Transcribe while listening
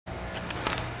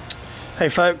Hey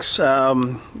folks,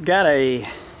 got a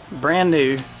brand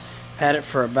new, had it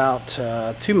for about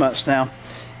 2 months now,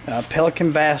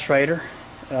 Pelican bass Raider.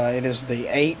 It is the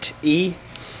 8E.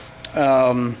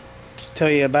 Tell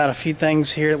you about a few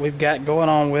things here that we've got going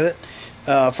on with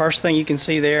it. First thing you can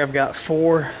see there, I've got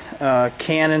 4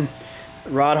 Canon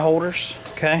rod holders.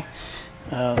 Okay,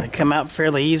 they come out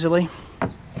fairly easily,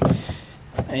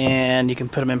 and you can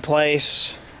put them in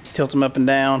place, tilt them up and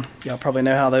down. Y'all probably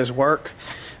know how those work.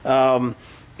 Got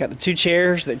the 2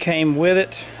 chairs that came with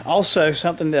it. Also,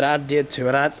 something that I did to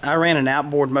it, I ran an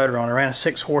outboard motor on it. I ran a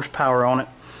 6 horsepower on it.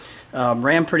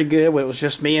 Ran pretty good when it was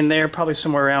just me in there, probably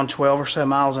somewhere around 12 or so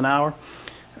miles an hour,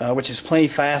 which is plenty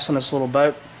fast on this little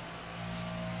boat.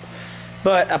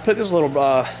 But I put this little,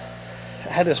 I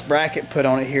had this bracket put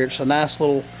on it here. It's a nice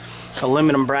little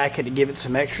aluminum bracket to give it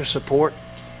some extra support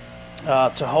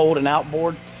to hold an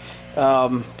outboard.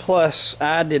 Plus,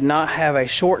 I did not have a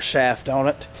short shaft on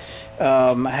it.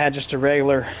 I had just a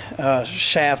regular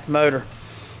shaft motor,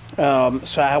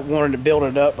 so I wanted to build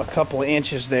it up a couple of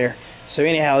inches there. So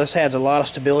anyhow, this adds a lot of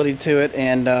stability to it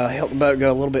and help the boat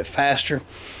go a little bit faster,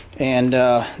 and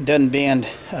doesn't bend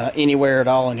anywhere at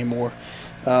all anymore.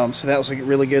 So that was a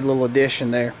really good little addition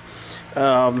there.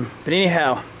 But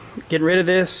anyhow, getting rid of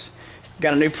this.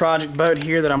 Got a new project boat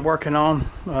here that I'm working on,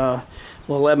 a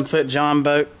little 11-foot John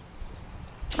boat.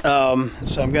 So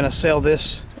I'm going to sell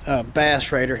this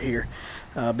bass Raider here.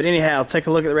 But anyhow, take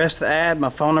a look at the rest of the ad. My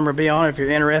phone number will be on it. If you're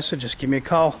interested, just give me a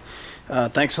call.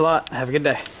 Thanks a lot. Have a good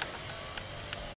day.